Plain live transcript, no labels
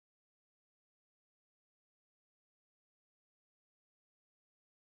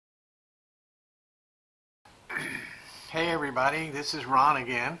Hey everybody, this is Ron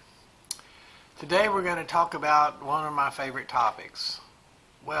again. Today we're going to talk about one of my favorite topics.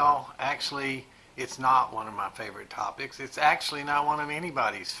 Well, actually, it's not one of my favorite topics. It's actually not one of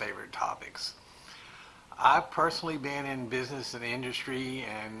anybody's favorite topics. I've personally been in business and industry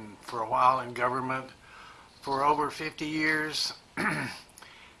and for a while in government for over 50 years.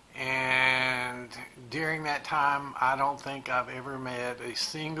 And during that time, I don't think I've ever met a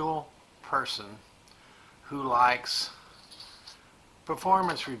single person who likes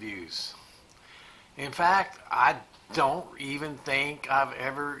performance reviews. In fact, I don't even think I've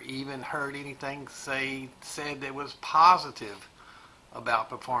ever even heard anything said that was positive about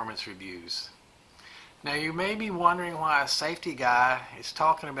performance reviews. Now you may be wondering why a safety guy is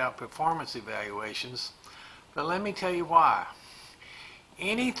talking about performance evaluations, but let me tell you why.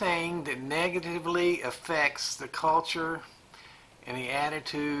 Anything that negatively affects the culture and the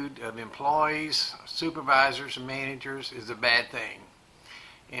attitude of employees, supervisors, and managers is a bad thing.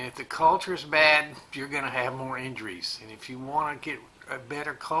 And if the culture is bad, you're going to have more injuries. And if you want to get a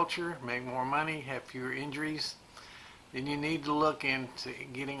better culture, make more money, have fewer injuries, then you need to look into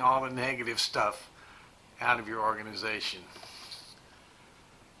getting all the negative stuff out of your organization.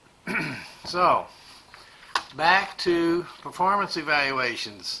 So, back to performance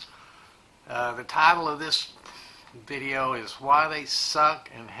evaluations. The title of this video is Why They Suck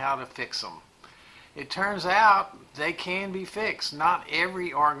and How to Fix Them. It turns out they can be fixed. Not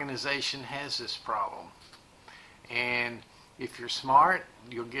every organization has this problem. And if you're smart,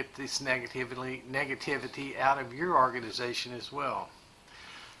 you'll get this negativity out of your organization as well.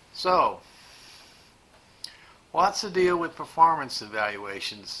 So, what's the deal with performance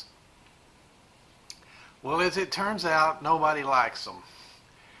evaluations? Well, as it turns out, nobody likes them.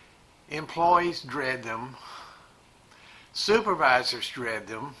 Employees dread them. Supervisors dread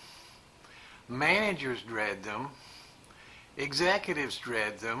them. Managers dread them. Executives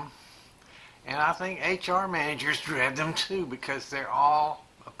dread them. And I think HR managers dread them too, because they're all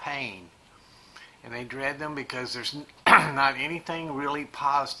a pain. And they dread them because there's not anything really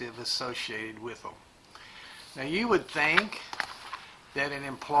positive associated with them. Now you would think that an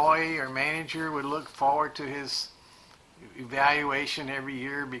employee or manager would look forward to his evaluation every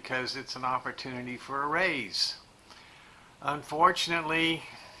year because it's an opportunity for a raise. Unfortunately,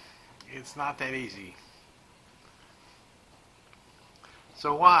 it's not that easy.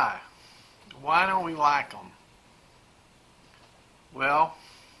 So why? Why don't we like them? Well,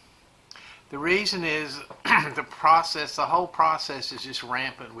 the reason is the whole process is just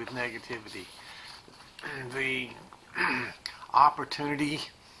rampant with negativity. The opportunity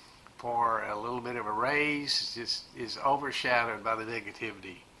for a little bit of a raise is overshadowed by the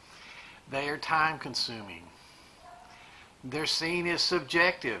negativity. They are time consuming. They're seen as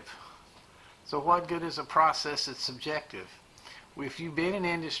subjective. So what good is a process that's subjective? If you've been in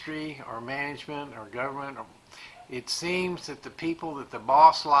industry or management or government, it seems that the people that the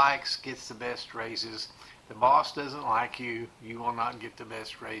boss likes gets the best raises. The boss doesn't like you, you will not get the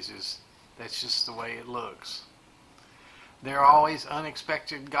best raises. That's just the way it looks. There are always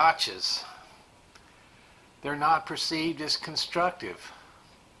unexpected gotchas. They're not perceived as constructive.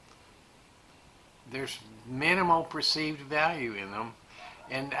 There's minimal perceived value in them,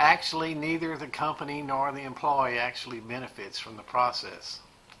 and actually neither the company nor the employee actually benefits from the process.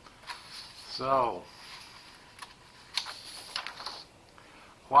 So,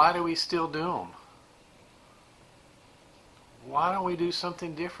 why do we still do them? Why don't we do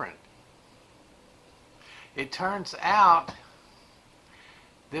something different? It turns out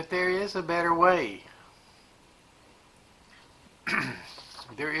that there is a better way.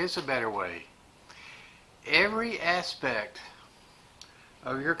 There is a better way. Every aspect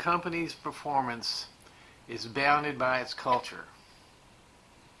of your company's performance is bounded by its culture.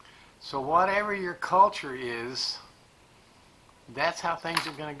 So whatever your culture is, that's how things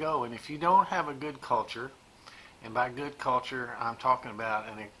are going to go. And if you don't have a good culture, and by good culture I'm talking about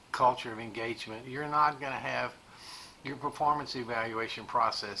a culture of engagement, you're not going to have, your performance evaluation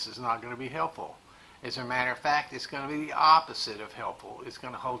process is not going to be helpful. As a matter of fact, it's going to be the opposite of helpful. It's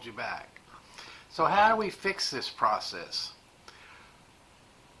going to hold you back. So how do we fix this process?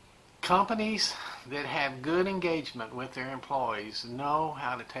 Companies that have good engagement with their employees know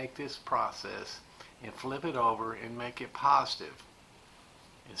how to take this process and flip it over and make it positive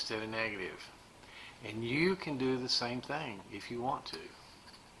instead of negative. And you can do the same thing if you want to.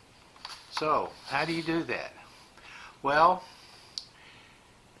 So, how do you do that? Well,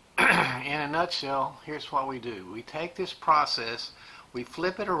 in a nutshell, here's what we do. We take this process, we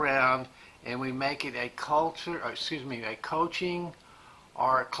flip it around, and we make it a coaching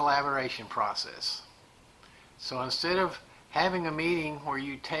or a collaboration process. So instead of having a meeting where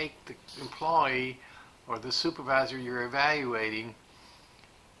you take the employee or the supervisor you're evaluating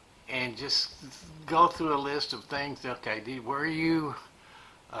and just go through a list of things, okay, do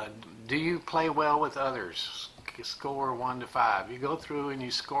you play well with others? Score 1 to 5. You go through and you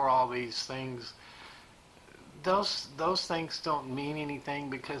score all these things. Those things don't mean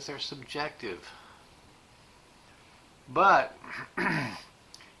anything because they're subjective. But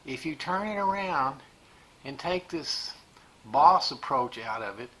if you turn it around and take this boss approach out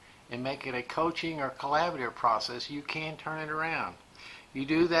of it and make it a coaching or collaborative process, you can turn it around. You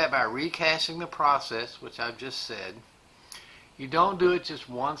do that by recasting the process, which I've just said. You don't do it just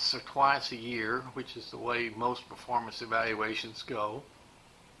once or twice a year, which is the way most performance evaluations go.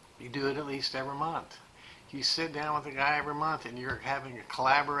 You do it at least every month. You sit down with a guy every month and you're having a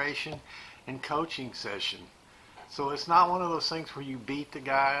collaboration and coaching session. So it's not one of those things where you beat the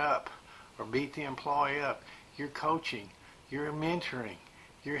guy up or beat the employee up. You're coaching, you're mentoring,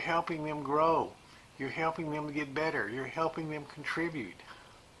 you're helping them grow, you're helping them to get better, you're helping them contribute.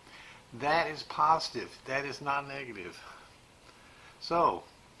 That is positive, that is not negative. So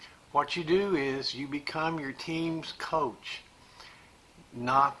what you do is you become your team's coach,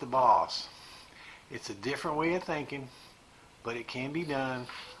 not the boss. It's a different way of thinking, but it can be done.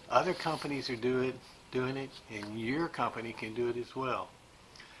 Other companies are doing it, and your company can do it as well.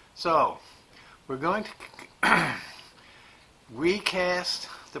 So we're going to recast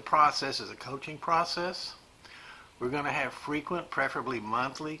the process as a coaching process. We're going to have frequent, preferably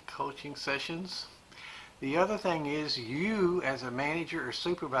monthly, coaching sessions. The other thing is, you as a manager or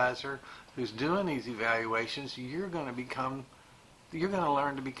supervisor who's doing these evaluations, you're going to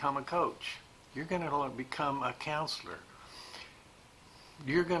learn to become a coach. You're going to become a counselor.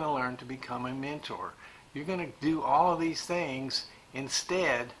 You're going to learn to become a mentor. You're going to do all of these things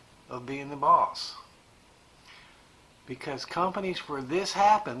instead of being the boss. Because companies where this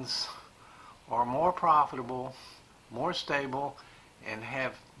happens are more profitable, more stable, and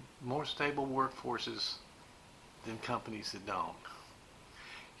have more stable workforces than companies that don't.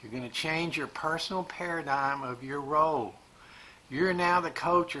 You're going to change your personal paradigm of your role. You're now the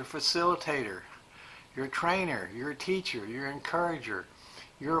coach or facilitator. You're a trainer, you're a teacher, you're an encourager,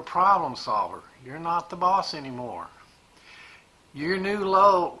 you're a problem solver. You're not the boss anymore. Your new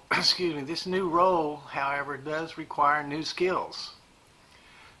this new role, however, does require new skills.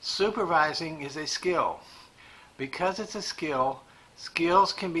 Supervising is a skill. Because it's a skill,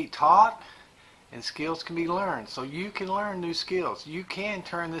 skills can be taught and skills can be learned. So you can learn new skills. You can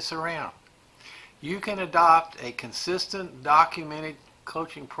turn this around. You can adopt a consistent, documented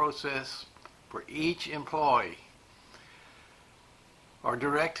coaching process for each employee or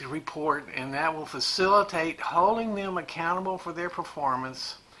direct report, and that will facilitate holding them accountable for their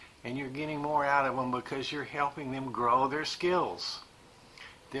performance, and you're getting more out of them because you're helping them grow their skills.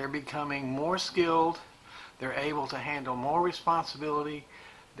 They're becoming more skilled, they're able to handle more responsibility,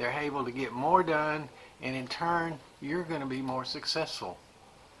 they're able to get more done, and in turn, you're going to be more successful.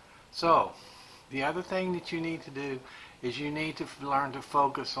 So, the other thing that you need to do is you need to learn to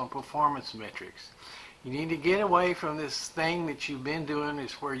focus on performance metrics. You need to get away from this thing that you've been doing,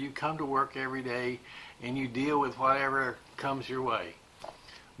 is where you come to work every day and you deal with whatever comes your way.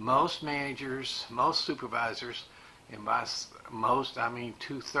 Most managers, most supervisors, and by most I mean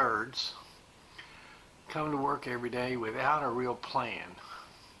 2/3, come to work every day without a real plan.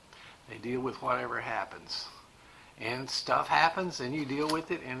 They deal with whatever happens. And stuff happens and you deal with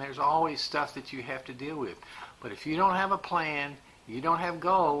it, and there's always stuff that you have to deal with. But if you don't have a plan, you don't have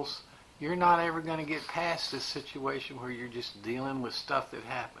goals, you're not ever going to get past this situation where you're just dealing with stuff that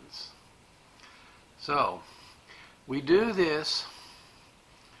happens. So, we do this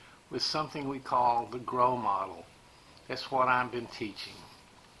with something we call the GROW model. That's what I've been teaching.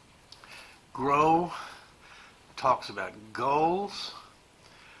 GROW talks about goals,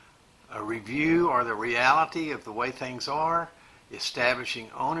 a review or the reality of the way things are, establishing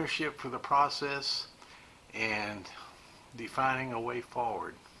ownership for the process, and defining a way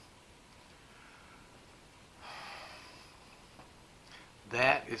forward.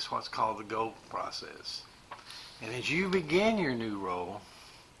 That is what's called the GO process. And as you begin your new role,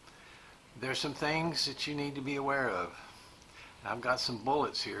 there's some things that you need to be aware of. I've got some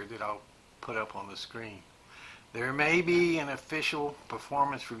bullets here that I'll put up on the screen. There may be an official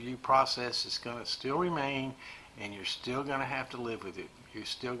performance review process that's going to still remain, and you're still going to have to live with it. You're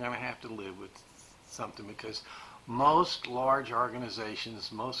still going to have to live with something, because most large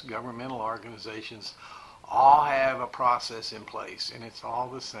organizations, most governmental organizations, all have a process in place, and it's all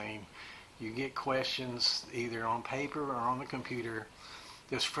the same. You get questions either on paper or on the computer.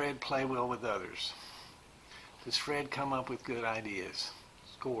 Does Fred play well with others? Does Fred come up with good ideas?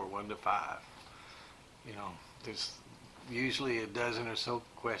 Score 1 to 5. You know, there's usually a dozen or so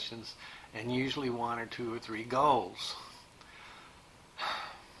questions and usually 1 or 2 or 3 goals.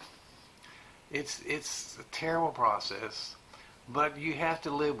 It's a terrible process, but you have to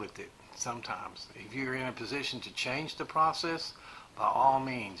live with it sometimes. If you're in a position to change the process, by all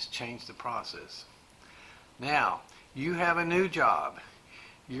means, change the process. Now, you have a new job.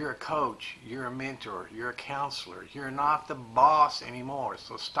 You're a coach, you're a mentor, you're a counselor. You're not the boss anymore,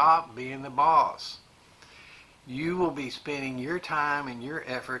 so stop being the boss. You will be spending your time and your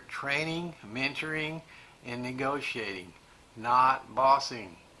effort training, mentoring, and negotiating, not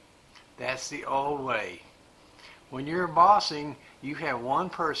bossing. That's the old way. When you're bossing, you have one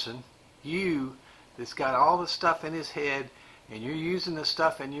person, you, that's got all the stuff in his head, and you're using the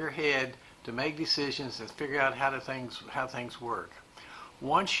stuff in your head to make decisions and figure out how things work.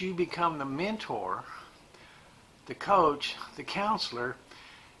 Once you become the mentor, the coach, the counselor,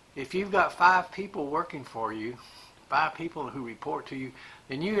 if you've got 5 people working for you, 5 people who report to you,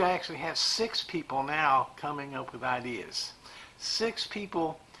 then you actually have 6 people now coming up with ideas. 6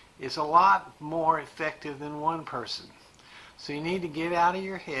 people is a lot more effective than 1 person. So you need to get out of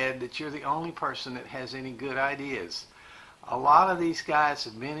your head that you're the only person that has any good ideas. A lot of these guys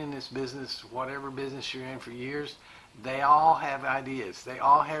have been in this business, whatever business you're in, for years. They all have ideas. They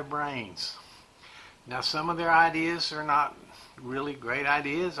all have brains. Now, some of their ideas are not really great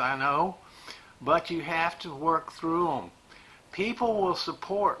ideas, I know, but you have to work through them. People will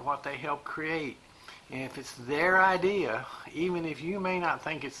support what they help create. And if it's their idea, even if you may not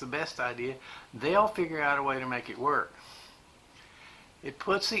think it's the best idea, they'll figure out a way to make it work. It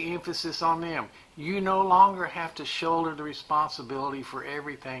puts the emphasis on them. You no longer have to shoulder the responsibility for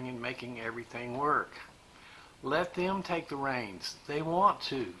everything and making everything work. Let them take the reins. They want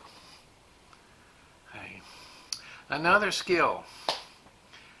to. Okay. Another skill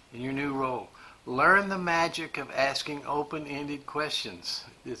in your new role. Learn the magic of asking open-ended questions.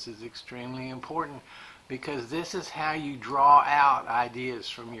 This is extremely important because this is how you draw out ideas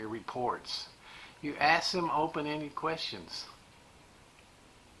from your reports. You ask them open-ended questions.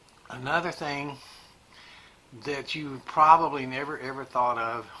 Another thing that you probably never ever thought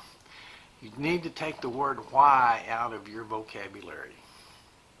of, you need to take the word why out of your vocabulary.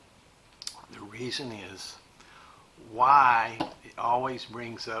 The reason is why it always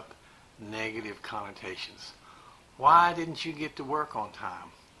brings up negative connotations. Why didn't you get to work on time?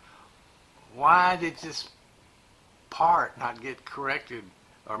 Why did this part not get corrected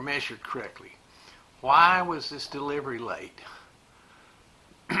or measured correctly? Why was this delivery late?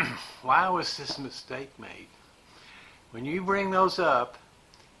 Why was this mistake made? When you bring those up,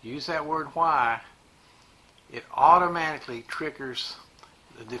 use that word why, it automatically triggers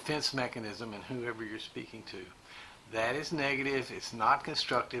the defense mechanism in whoever you're speaking to. That is negative. It's not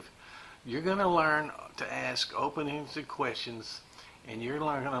constructive. You're going to learn to ask open-ended questions, and you're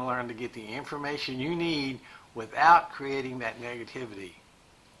going to learn to get the information you need without creating that negativity.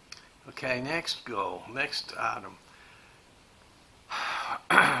 Okay, next goal, next item.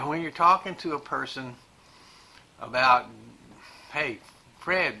 When you're talking to a person about, hey,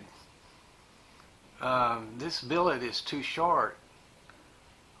 Fred, this billet is too short.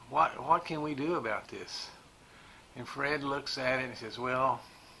 What can we do about this? And Fred looks at it and says, well,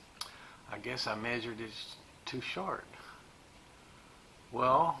 I guess I measured it too short.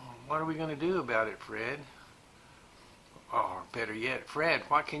 Well, what are we going to do about it, Fred? Or better yet, Fred,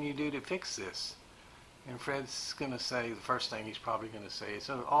 what can you do to fix this? And Fred's going to say, the first thing he's probably going to say is,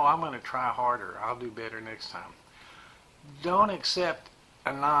 oh, I'm going to try harder. I'll do better next time. Don't accept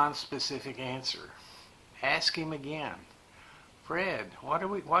a non-specific answer. Ask him again. Fred,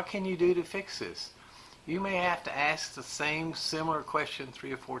 what can you do to fix this? You may have to ask the same similar question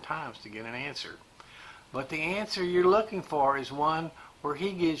 3 or 4 times to get an answer. But the answer you're looking for is one where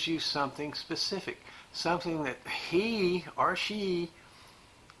he gives you something specific, something that he or she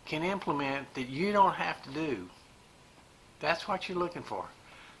can implement that you don't have to do. That's what you're looking for.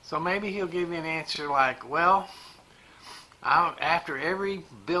 So maybe he'll give you an answer like, well, after every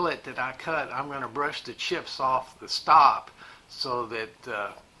billet that I cut, I'm going to brush the chips off the stop so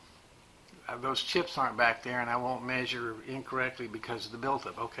that those chips aren't back there and I won't measure incorrectly because of the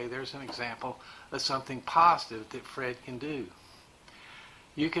buildup. Okay, there's an example of something positive that Fred can do.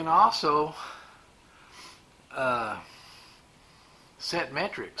 You can also set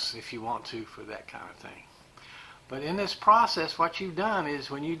metrics if you want to for that kind of thing. But in this process, what you've done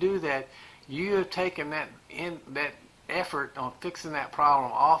is when you do that, you have taken that effort on fixing that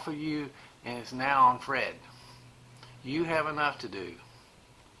problem off of you and it's now on Fred. You have enough to do.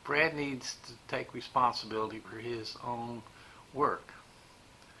 Fred needs to take responsibility for his own work.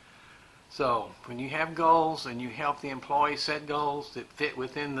 So when you have goals and you help the employee set goals that fit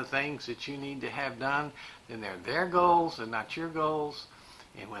within the things that you need to have done, then they're their goals and not your goals.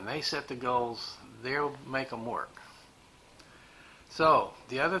 And when they set the goals, they'll make them work. So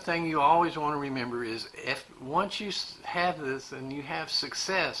the other thing you always want to remember is if once you have this and you have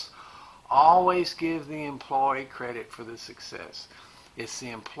success, always give the employee credit for the success. It's the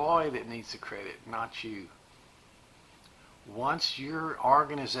employee that needs the credit, not you. Once your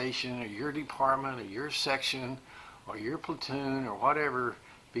organization or your department or your section or your platoon or whatever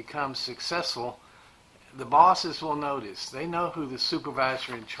becomes successful, the bosses will notice. They know who the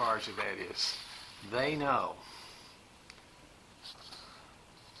supervisor in charge of that is. They know.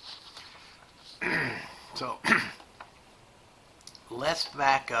 So let's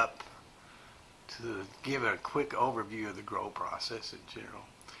back up to give a quick overview of the grow process in general.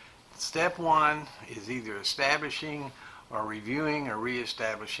 Step one is either establishing or reviewing or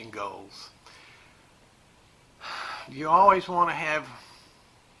reestablishing goals. You always want to have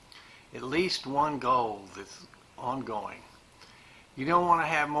at least one goal that's ongoing. You don't want to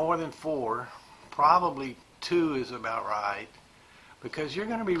have more than 4. Probably 2 is about right, because you're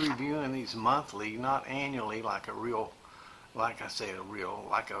going to be reviewing these monthly, not annually like a real, like I say,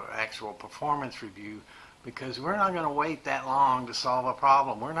 like an actual performance review, because we're not going to wait that long to solve a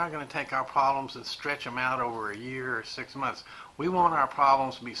problem. We're not going to take our problems and stretch them out over a year or 6 months. We want our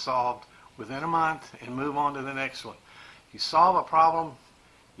problems to be solved within a month and move on to the next one. You solve a problem,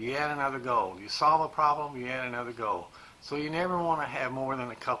 you add another goal. You solve a problem, you add another goal. So you never want to have more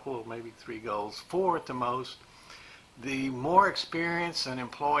than a couple, maybe 3 goals, 4 at the most. The more experience an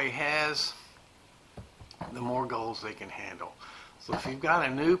employee has, the more goals they can handle. So if you've got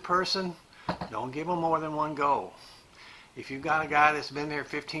a new person, don't give them more than 1 goal. If you've got a guy that's been there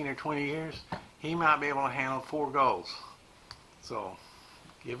 15 or 20 years, he might be able to handle 4 goals. So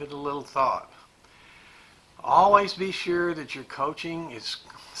give it a little thought. Always be sure that your coaching is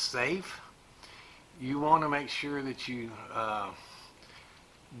safe. You want to make sure that you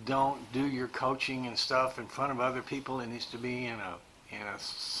don't do your coaching and stuff in front of other people. It needs to be in a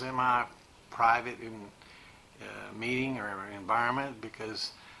semi-private meeting or environment,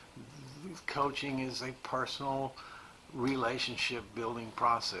 because coaching is a personal relationship building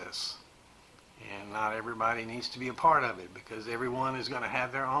process, and not everybody needs to be a part of it, because everyone is going to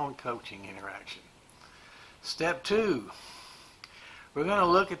have their own coaching interaction. Step 2, we're going to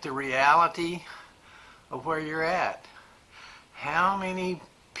look at the reality of where you're at. How many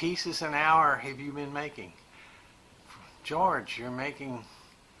pieces an hour have you been making? George, you're making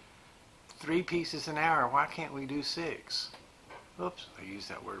 3 pieces an hour. Why can't we do 6? Oops, I used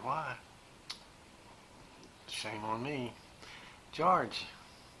that word, why? Shame on me. George,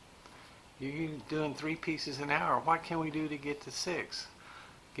 you're doing 3 pieces an hour. What can we do to get to 6?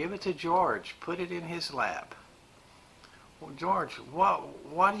 Give it to George. Put it in his lap. Well, George,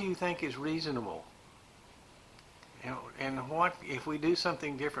 what do you think is reasonable? And what if we do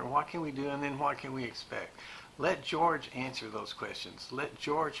something different? What can we do, and then what can we expect? Let George answer those questions. Let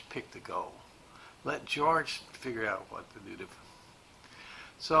George pick the goal. Let George figure out what to do.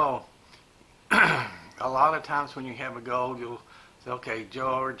 So a lot of times when you have a goal, you'll say, okay,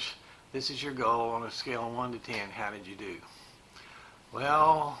 George, this is your goal on a scale of 1 to 10. How did you do?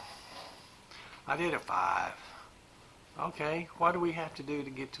 Well, I did a 5. Okay, what do we have to do to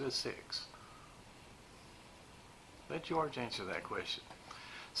get to a 6? Let George answer that question.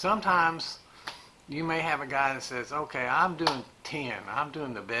 Sometimes you may have a guy that says, okay, I'm doing 10. I'm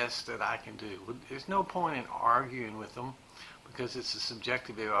doing the best that I can do. Well, there's no point in arguing with them, because it's a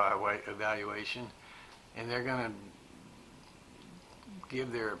subjective evaluation, and they're going to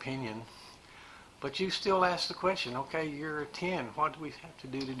give their opinion. But you still ask the question, okay, you're a 10. What do we have to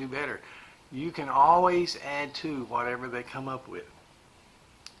do to do better? You can always add to whatever they come up with.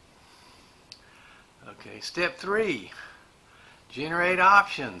 Okay, step 3, generate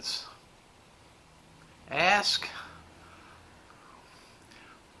options. Ask,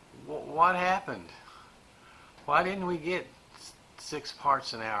 what happened? Why didn't we get 6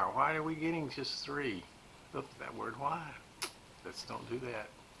 parts an hour? Why are we getting just 3? Look at that word, why? Let's don't do that.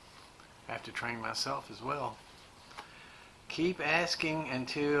 I have to train myself as well. Keep asking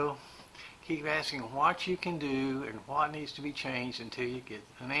what you can do and what needs to be changed until you get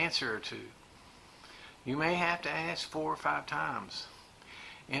an answer or 2. You may have to ask 4 or 5 times.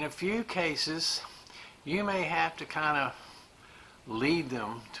 In a few cases, you may have to kind of lead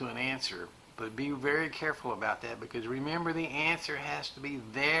them to an answer, but be very careful about that, because remember, the answer has to be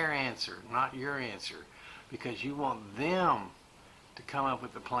their answer, not your answer, because you want them to come up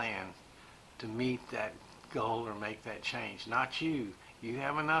with a plan to meet that goal or make that change. Not you. You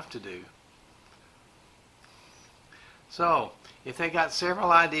have enough to do. So, if they got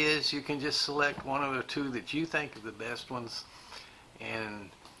several ideas, you can just select one or two that you think are the best ones, and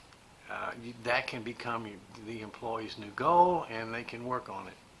that can become the employee's new goal, and they can work on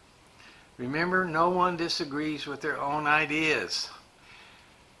it. Remember, no one disagrees with their own ideas.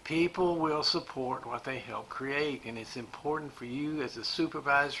 People will support what they help create, and it's important for you as a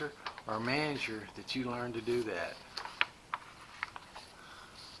supervisor or manager that you learn to do that.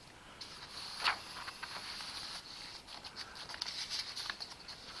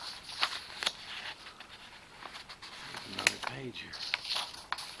 There's another page here.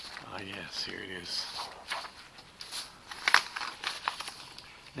 Oh yes, here it is.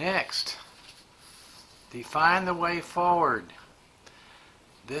 Next, define the way forward.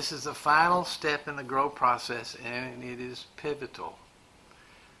 This is the final step in the growth process, and it is pivotal.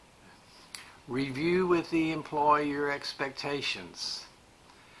 Review with the employee your expectations.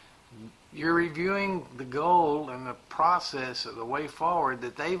 You're reviewing the goal and the process of the way forward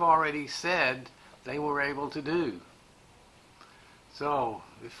that they've already said they were able to do. So,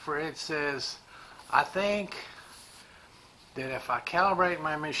 if Fred says, I think that if I calibrate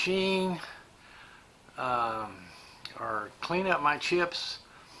my machine or clean up my chips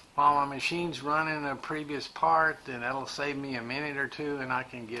while my machine's running a previous part, then that'll save me a minute or two, and I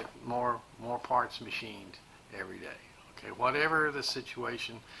can get more parts machined every day. Okay, whatever the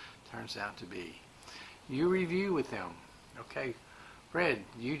situation turns out to be. You review with them. Okay, Fred,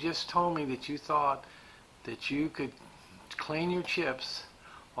 you just told me that you thought that you could clean your chips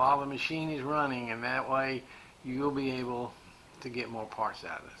while the machine is running, and that way you'll be able to get more parts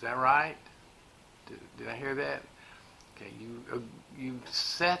out of it. Is that right? Did I hear that? Okay, you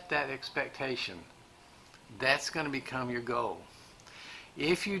set that expectation. That's going to become your goal.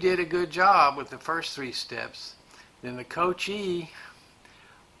 If you did a good job with the first 3 steps, then the coachee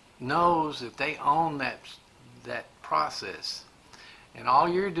knows that they own that process. And all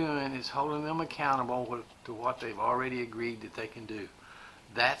you're doing is holding them accountable to what they've already agreed that they can do.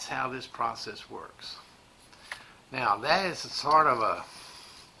 That's how this process works. Now, that is sort of a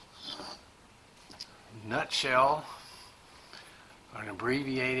nutshell, an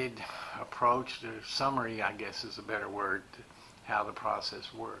abbreviated approach, the summary, I guess is a better word, to how the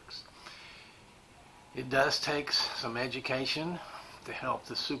process works. It does take some education to help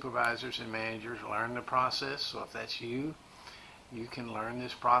the supervisors and managers learn the process. So if that's you, you can learn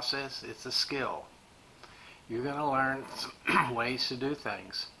this process. It's a skill. You're going to learn some ways to do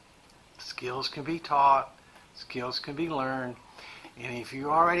things. Skills can be taught. Skills can be learned. And if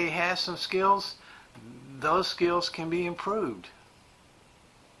you already have some skills, those skills can be improved.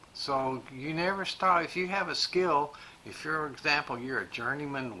 So you never stop. If you have a skill, if for example you're a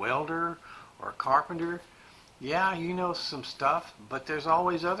journeyman welder or a carpenter, yeah, you know some stuff, but there's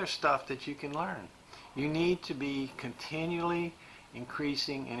always other stuff that you can learn. You need to be continually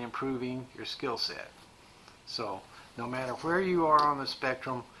increasing and improving your skill set. So no matter where you are on the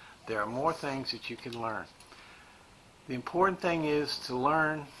spectrum, there are more things that you can learn. The important thing is to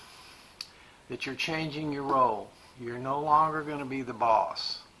learn that you're changing your role. You're no longer going to be the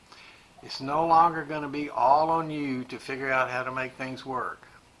boss. It's no longer going to be all on you to figure out how to make things work.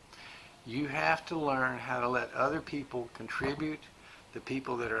 You have to learn how to let other people contribute. The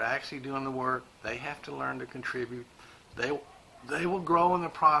people that are actually doing the work, they have to learn to contribute. They will grow in the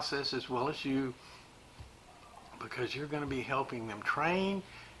process as well as you, because you're going to be helping them train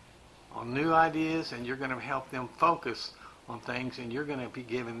on new ideas, and you're going to help them focus on things, and you're going to be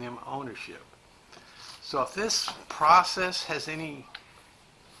giving them ownership. So if this process has any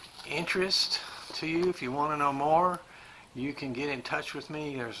interest to you, if you want to know more, you can get in touch with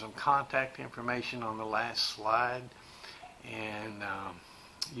me. There's some contact information on the last slide, and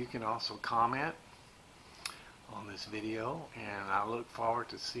you can also comment on this video, and I look forward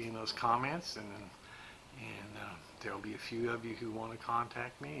to seeing those comments, and there'll be a few of you who want to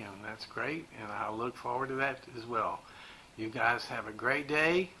contact me, and that's great, and I look forward to that as well. You guys have a great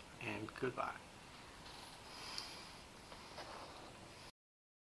day, and goodbye.